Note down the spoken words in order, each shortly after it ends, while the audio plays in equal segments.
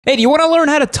Hey, do you want to learn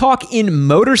how to talk in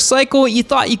motorcycle? You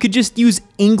thought you could just use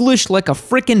English like a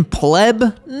frickin'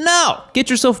 pleb? No!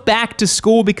 Get yourself back to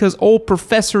school because old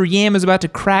Professor Yam is about to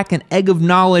crack an egg of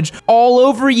knowledge all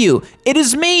over you. It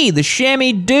is me, the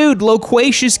chamois dude,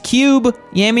 loquacious cube,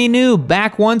 Yammie Noob,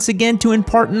 back once again to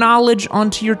impart knowledge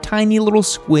onto your tiny little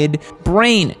squid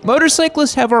brain.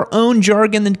 Motorcyclists have our own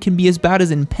jargon that can be about as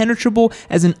impenetrable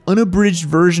as an unabridged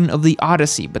version of the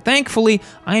Odyssey, but thankfully,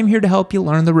 I am here to help you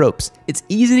learn the ropes. It's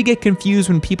easy to get confused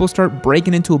when people start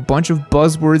breaking into a bunch of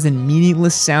buzzwords and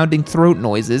meaningless sounding throat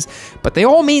noises, but they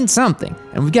all mean something,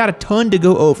 and we've got a ton to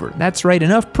go over. That's right,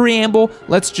 enough preamble,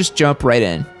 let's just jump right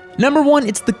in. Number one,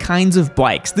 it's the kinds of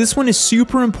bikes. This one is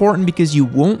super important because you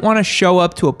won't want to show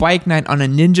up to a bike night on a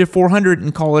Ninja 400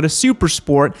 and call it a super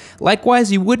sport.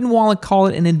 Likewise, you wouldn't want to call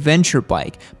it an adventure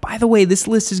bike. By the way, this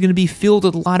list is going to be filled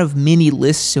with a lot of mini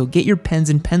lists, so get your pens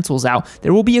and pencils out.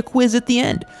 There will be a quiz at the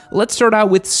end. Let's start out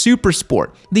with super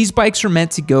sport. These bikes are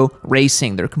meant to go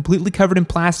racing. They're completely covered in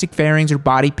plastic fairings or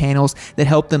body panels that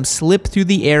help them slip through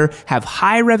the air, have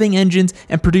high revving engines,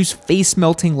 and produce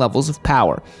face-melting levels of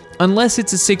power. Unless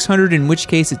it's a 600, in which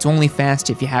case it's only fast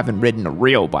if you haven't ridden a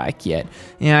real bike yet.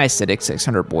 Yeah, I said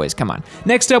X600, boys, come on.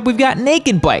 Next up, we've got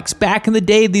naked bikes. Back in the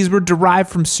day, these were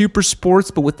derived from super sports,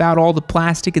 but without all the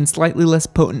plastic and slightly less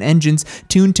potent engines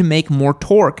tuned to make more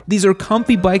torque. These are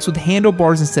comfy bikes with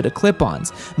handlebars instead of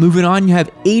clip-ons. Moving on, you have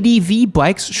ADV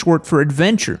bikes, short for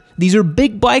adventure. These are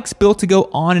big bikes built to go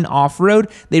on and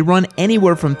off-road. They run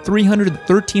anywhere from 300 to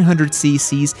 1300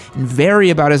 cc's and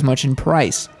vary about as much in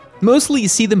price. Mostly you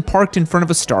see them parked in front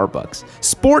of a Starbucks.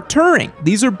 Sport touring.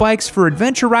 These are bikes for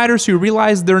adventure riders who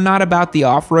realize they're not about the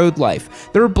off-road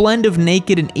life. They're a blend of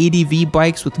naked and ADV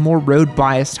bikes with more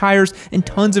road-biased tires and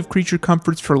tons of creature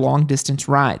comforts for long-distance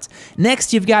rides.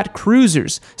 Next, you've got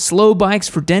cruisers. Slow bikes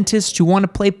for dentists who want to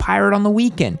play pirate on the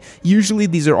weekend. Usually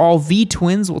these are all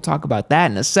V-twins. We'll talk about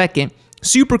that in a second.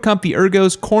 Super comfy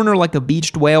ergos, corner like a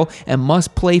beached whale, and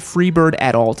must play freebird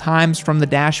at all times from the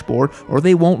dashboard or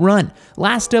they won't run.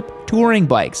 Last up, touring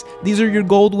bikes. These are your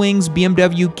Goldwings,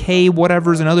 BMW, K,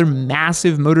 whatevers, and other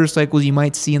massive motorcycles you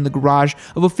might see in the garage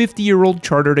of a 50-year-old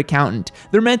chartered accountant.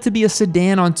 They're meant to be a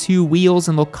sedan on two wheels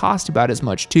and they'll cost about as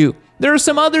much too. There are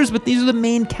some others, but these are the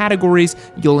main categories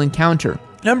you'll encounter.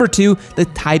 Number two, the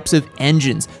types of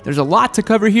engines. There's a lot to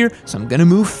cover here, so I'm gonna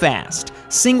move fast.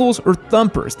 Singles or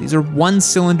thumpers. These are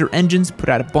one-cylinder engines, put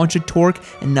out a bunch of torque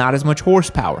and not as much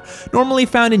horsepower. Normally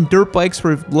found in dirt bikes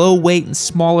where low weight and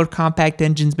smaller compact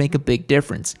engines make a big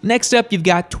difference. Next up, you've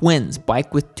got twins,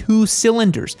 bike with two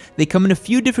cylinders. They come in a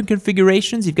few different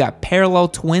configurations. You've got parallel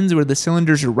twins where the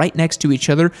cylinders are right next to each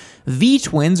other,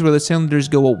 V-twins where the cylinders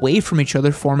go away from each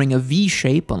other forming a V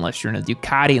shape, unless you're in a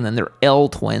Ducati, and then they're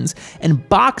L-twins, and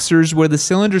boxers where the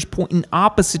cylinders point in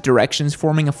opposite directions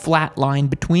forming a flat line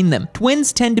between them.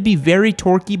 Twins tend to be very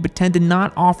torquey but tend to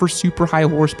not offer super high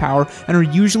horsepower and are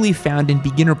usually found in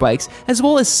beginner bikes as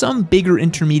well as some bigger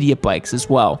intermediate bikes as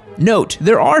well. Note,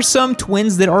 there are some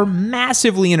twins that are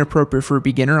massively inappropriate for a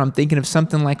beginner. I'm thinking of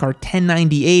something like our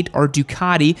 1098, our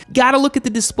Ducati. Gotta look at the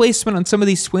displacement on some of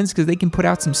these twins because they can put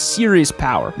out some serious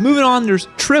power. Moving on, there's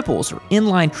triples or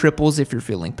inline triples if you're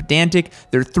feeling pedantic.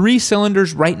 They're three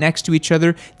cylinders right next to each other.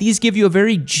 These give you a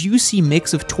very juicy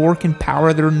mix of torque and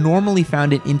power that are normally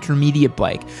found in intermediate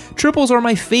bike. Triples are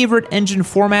my favorite engine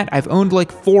format. I've owned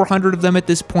like 400 of them at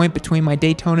this point between my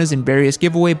Daytonas and various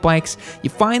giveaway bikes. You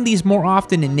find these more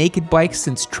often in naked bikes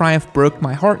since Triumph broke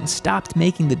my heart and stopped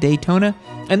making the Daytona.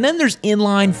 And then there's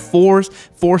inline fours,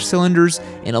 4 cylinders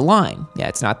in a line. Yeah,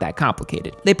 it's not that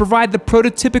complicated. They provide the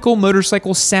prototypical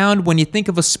motorcycle sound. When you think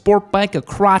of a sport bike, a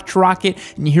crotch rocket,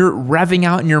 and you hear it revving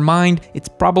out in your mind, it's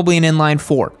probably an inline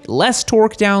 4. Less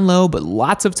torque down low, but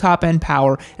lots of top-end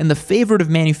power, and the favorite of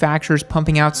manufacturers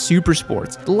pumping out super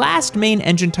sports. The last main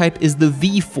engine type is the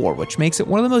V4, which makes it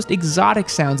one of the most exotic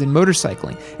sounds in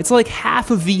motorcycling. It's like half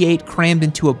a V8 crammed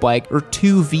into a bike, or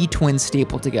 2 V-twins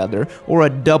stapled together, or a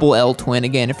double L-twin,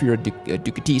 again, if you're a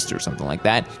Ducatista or something like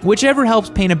that. Whichever helps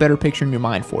paint a better picture in your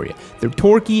mind for you. They're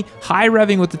torquey, high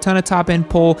revving with a ton of top-end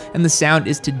pull, and the sound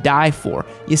is to die for.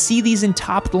 You see these in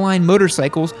top-of-the-line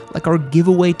motorcycles like our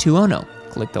giveaway 2.0.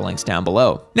 Click the links down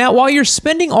below. Now, while you're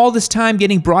spending all this time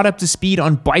getting brought up to speed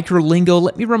on biker lingo,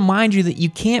 let me remind you that you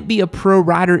can't be a pro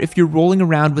rider if you're rolling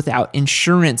around without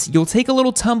insurance. You'll take a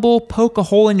little tumble, poke a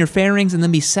hole in your fairings, and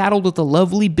then be saddled with a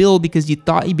lovely bill because you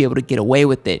thought you'd be able to get away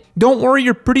with it. Don't worry,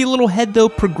 your pretty little head though,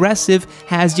 Progressive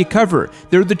has you covered.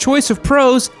 They're the choice of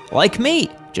pros like me.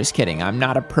 Just kidding, I'm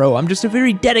not a pro, I'm just a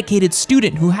very dedicated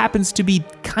student who happens to be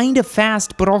kinda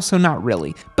fast, but also not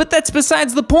really. But that's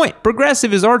besides the point.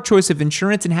 Progressive is our choice of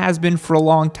insurance and has been for a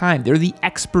long time. They're the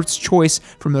expert's choice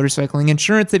for motorcycling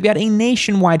insurance. They've got a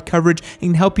nationwide coverage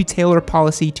and can help you tailor a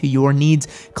policy to your needs.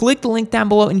 Click the link down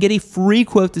below and get a free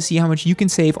quote to see how much you can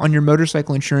save on your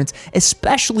motorcycle insurance,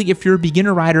 especially if you're a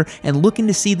beginner rider and looking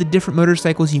to see the different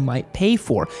motorcycles you might pay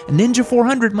for. A Ninja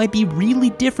 400 might be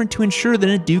really different to insure than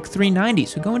a Duke 390,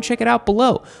 so go and check it out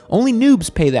below. Only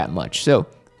noobs pay that much, so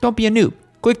don't be a noob.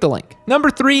 Click the link. Number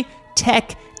 3,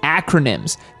 tech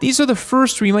acronyms. These are the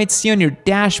first you might see on your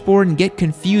dashboard and get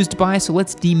confused by, so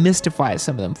let's demystify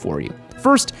some of them for you.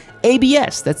 First,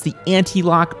 ABS, that's the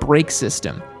anti-lock brake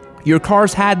system. Your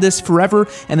car's had this forever,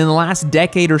 and in the last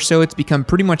decade or so, it's become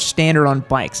pretty much standard on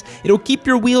bikes. It'll keep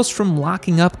your wheels from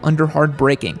locking up under hard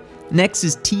braking. Next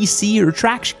is TC, or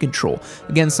traction control.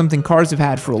 Again, something cars have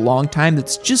had for a long time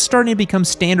that's just starting to become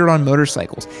standard on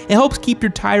motorcycles. It helps keep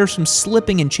your tires from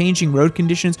slipping in changing road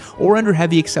conditions or under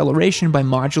heavy acceleration by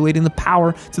modulating the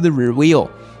power to the rear wheel.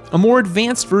 A more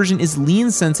advanced version is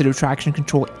lean-sensitive traction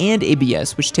control and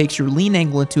ABS, which takes your lean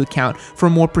angle into account for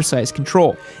more precise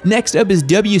control. Next up is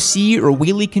WC, or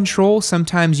wheelie control.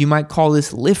 Sometimes you might call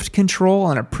this lift control.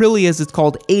 On Aprilias, it's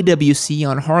called AWC.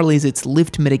 On Harleys, it's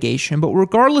lift mitigation. But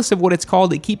regardless of what it's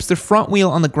called, it keeps the front wheel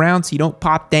on the ground so you don't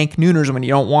pop dank nooners when you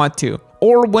don't want to.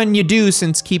 Or when you do,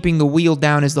 since keeping the wheel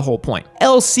down is the whole point.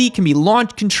 LC can be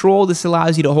launch control. This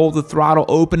allows you to hold the throttle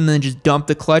open and then just dump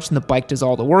the clutch and the bike does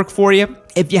all the work for you.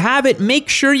 If you have it, make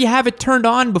sure you have it turned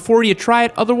on before you try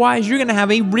it, otherwise you're gonna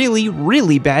have a really,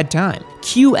 really bad time.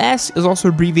 QS is also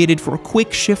abbreviated for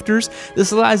quick shifters.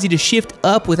 This allows you to shift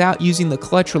up without using the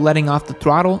clutch or letting off the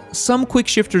throttle. Some quick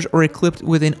shifters are equipped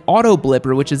with an auto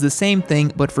blipper, which is the same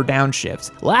thing but for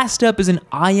downshifts. Last up is an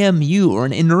IMU, or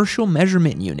an inertial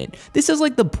measurement unit. This is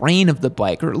like the brain of the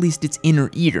bike, or at least its inner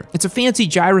ear. It's a fancy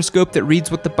gyroscope that reads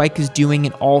what the bike is doing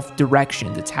in all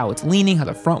directions. It's how it's leaning, how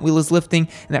the front wheel is lifting,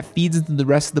 and that feeds into the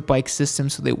rest of the bike system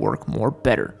so they work more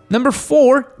better. Number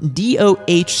 4,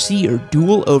 DOHC, or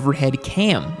dual overhead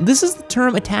cam. This is the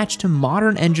term attached to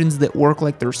modern engines that work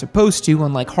like they're supposed to,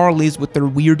 unlike Harleys with their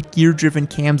weird gear-driven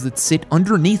cams that sit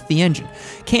underneath the engine.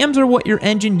 Cams are what your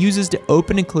engine uses to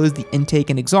open and close the intake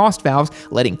and exhaust valves,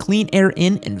 letting clean air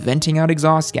in and venting out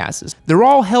exhaust gases. They're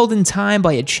all held in time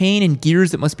by a chain and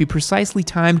gears that must be precisely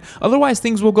timed, otherwise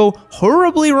things will go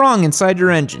horribly wrong inside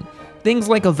your engine. Things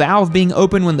like a valve being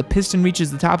open when the piston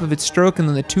reaches the top of its stroke, and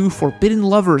then the two forbidden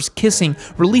lovers kissing,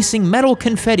 releasing metal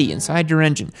confetti inside your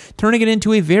engine, turning it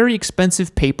into a very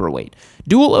expensive paperweight.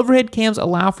 Dual overhead cams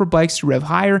allow for bikes to rev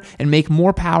higher and make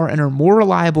more power and are more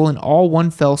reliable in all one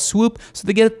fell swoop, so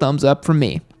they get a thumbs up from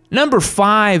me. Number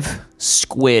 5,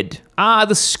 squid.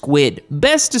 The squid.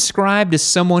 Best described as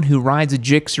someone who rides a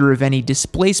Gixxer of any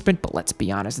displacement, but let's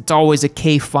be honest, it's always a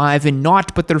K5 and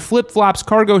naught but their flip-flops,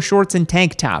 cargo shorts, and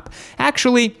tank top.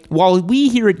 Actually, while we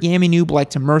here at Yammie Noob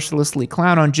like to mercilessly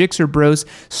clown on Gixxer bros,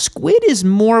 squid is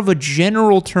more of a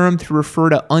general term to refer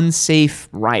to unsafe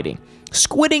riding.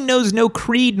 Squidding knows no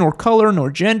creed, nor color, nor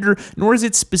gender, nor is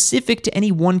it specific to any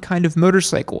one kind of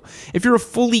motorcycle. If you're a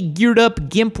fully geared up,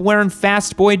 gimp-wearing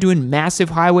fast boy doing massive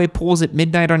highway pulls at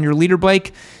midnight on your leader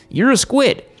bike, you're a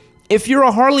squid. If you're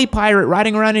a Harley pirate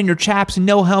riding around in your chaps,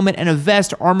 no helmet, and a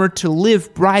vest armored to live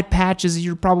ride patches,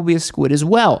 you're probably a squid as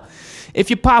well. If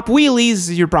you pop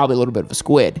wheelies, you're probably a little bit of a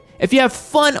squid. If you have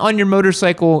fun on your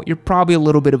motorcycle, you're probably a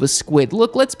little bit of a squid.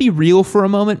 Look, let's be real for a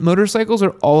moment. Motorcycles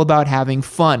are all about having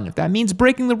fun. If that means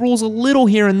breaking the rules a little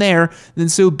here and there, then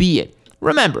so be it.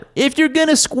 Remember, if you're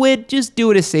gonna squid, just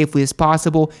do it as safely as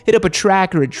possible. Hit up a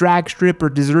track or a drag strip or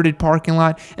deserted parking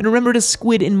lot, and remember to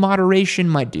squid in moderation,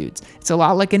 my dudes. It's a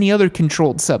lot like any other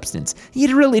controlled substance.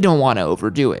 You really don't want to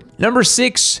overdo it. Number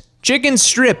 6, chicken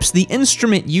strips, the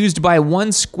instrument used by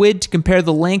one squid to compare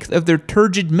the length of their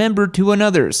turgid member to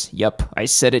another's. Yup, I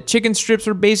said it. Chicken strips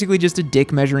are basically just a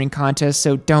dick measuring contest,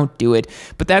 so don't do it.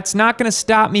 But that's not gonna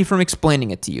stop me from explaining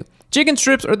it to you. Chicken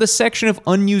strips are the section of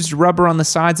unused rubber on the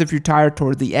sides of your tire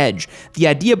toward the edge. The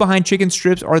idea behind chicken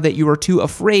strips are that you are too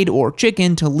afraid or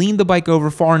chicken to lean the bike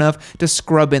over far enough to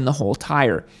scrub in the whole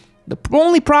tire. The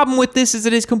only problem with this is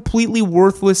it is a completely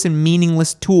worthless and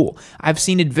meaningless tool. I've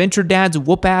seen adventure dads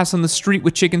whoop ass on the street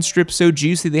with chicken strips so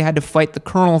juicy they had to fight the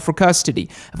colonel for custody.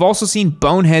 I've also seen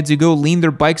boneheads who go lean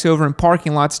their bikes over in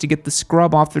parking lots to get the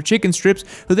scrub off their chicken strips,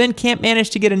 who then can't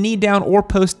manage to get a knee down or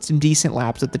post some decent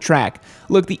laps at the track.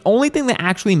 Look, the only thing that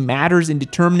actually matters in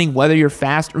determining whether you're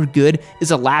fast or good is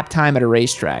a lap time at a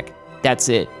racetrack. That's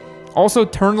it. Also,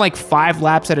 turn like 5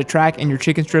 laps at a track and your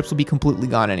chicken strips will be completely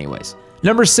gone anyways.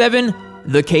 Number 7,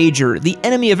 The cager, the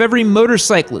enemy of every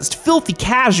motorcyclist, filthy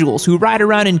casuals who ride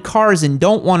around in cars and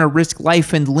don't want to risk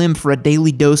life and limb for a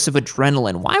daily dose of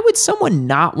adrenaline. Why would someone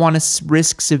not want to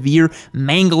risk severe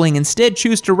mangling, instead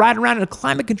choose to ride around in a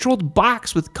climate-controlled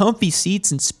box with comfy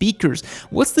seats and speakers?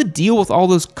 What's the deal with all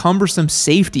those cumbersome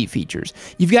safety features?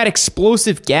 You've got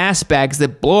explosive gas bags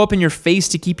that blow up in your face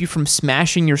to keep you from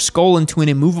smashing your skull into an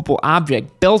immovable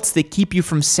object, belts that keep you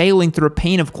from sailing through a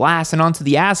pane of glass and onto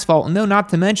the asphalt, and no, not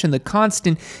to mention the constant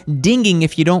dinging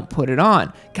if you don't put it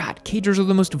on. God, cagers are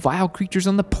the most vile creatures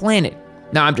on the planet.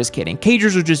 No, I'm just kidding.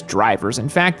 Cagers are just drivers. In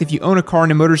fact, if you own a car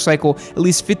and a motorcycle, at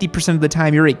least 50% of the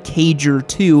time you're a cager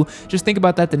too. Just think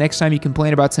about that the next time you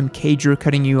complain about some cager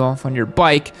cutting you off on your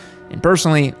bike. And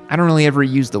personally, I don't really ever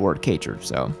use the word cager,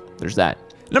 so there's that.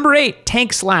 Number 8,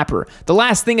 tank slapper. The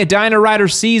last thing a dyno rider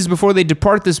sees before they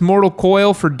depart this mortal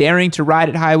coil for daring to ride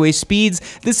at highway speeds.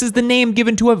 This is the name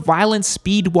given to a violent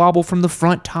speed wobble from the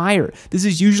front tire. This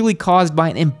is usually caused by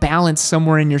an imbalance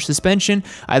somewhere in your suspension.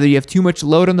 Either you have too much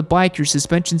load on the bike, your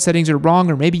suspension settings are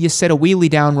wrong, or maybe you set a wheelie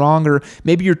down wrong, or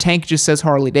maybe your tank just says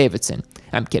Harley Davidson.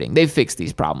 I'm kidding, they've fixed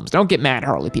these problems. Don't get mad,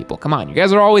 Harley people. Come on, you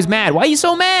guys are always mad. Why are you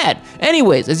so mad?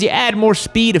 Anyways, as you add more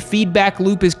speed, a feedback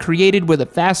loop is created where the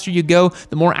faster you go,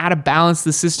 the more out of balance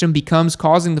the system becomes,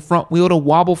 causing the front wheel to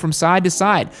wobble from side to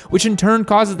side, which in turn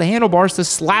causes the handlebars to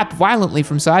slap violently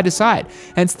from side to side,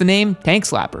 hence the name tank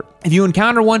slapper. If you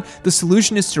encounter one, the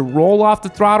solution is to roll off the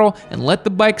throttle and let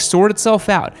the bike sort itself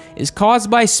out. It is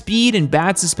caused by speed and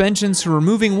bad suspension, so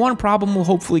removing one problem will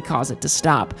hopefully cause it to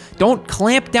stop. Don't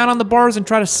clamp down on the bars and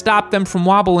try to stop them from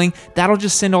wobbling. That'll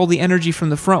just send all the energy from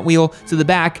the front wheel to the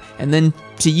back and then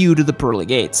to you to the pearly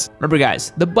gates. Remember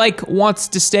guys, the bike wants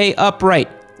to stay upright.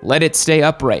 Let it stay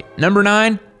upright. Number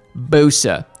 9,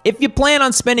 Busa. If you plan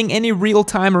on spending any real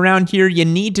time around here, you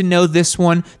need to know this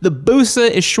one. The Busa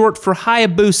is short for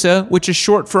Hayabusa, which is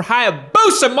short for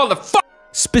Hayabusa, motherfucker!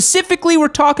 Specifically, we're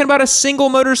talking about a single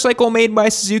motorcycle made by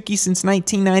Suzuki since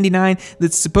 1999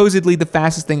 that's supposedly the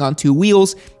fastest thing on 2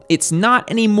 wheels. It's not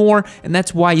anymore, and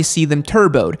that's why you see them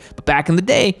turboed. But back in the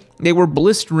day, they were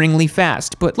blisteringly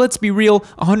fast. But let's be real,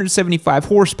 175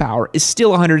 horsepower is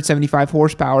still 175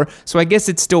 horsepower, so I guess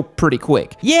it's still pretty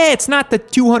quick. Yeah, it's not the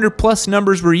 200 plus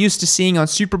numbers we're used to seeing on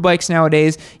superbikes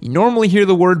nowadays. You normally hear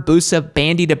the word Busa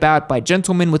bandied about by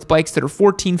gentlemen with bikes that are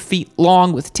 14 feet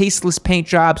long with tasteless paint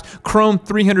jobs, chrome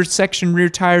 300 section rear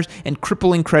tires, and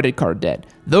crippling credit card debt.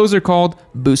 Those are called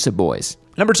Busa boys.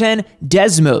 Number 10,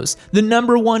 Desmos, the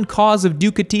 #1 cause of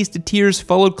Ducatista tears,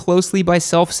 followed closely by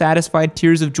self-satisfied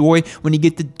tears of joy when you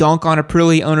get to dunk on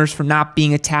Aprilia owners for not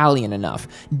being Italian enough.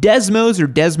 Desmos, or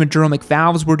desmodromic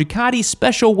valves, were Ducati's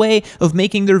special way of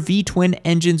making their V-twin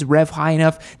engines rev high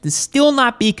enough to still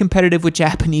not be competitive with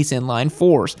Japanese inline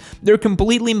 4s. They're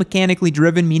completely mechanically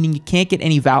driven, meaning you can't get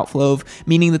any valve flow,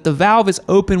 meaning that the valve is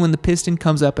open when the piston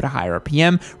comes up at a higher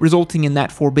RPM, resulting in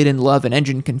that forbidden love and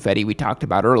engine confetti we talked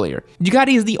about earlier.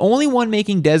 Ducati is the only one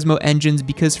making Desmo engines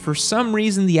because for some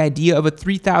reason the idea of a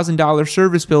 $3,000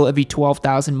 service bill every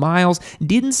 12,000 miles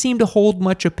didn't seem to hold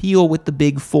much appeal with the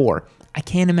big 4. I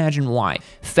can't imagine why.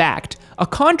 Fact, a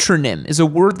contronym is a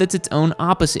word that's its own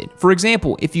opposite. For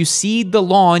example, if you seed the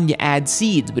lawn, you add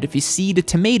seeds, but if you seed a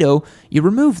tomato, you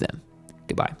remove them.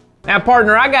 Goodbye. Now,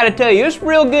 partner, I gotta tell you, it's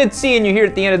real good seeing you here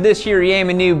at the end of this here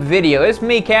Yammie Noob video. It's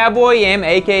me, Cowboy Yam,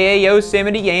 aka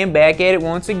Yosemite Yam, back at it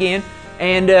once again.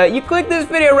 And you click this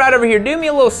video right over here. Do me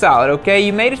a little solid, okay?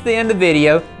 You made it to the end of the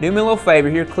video. Do me a little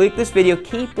favor here. Click this video.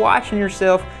 Keep watching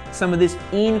yourself some of this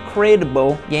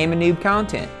incredible Yammie Noob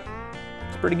content.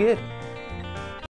 It's pretty good.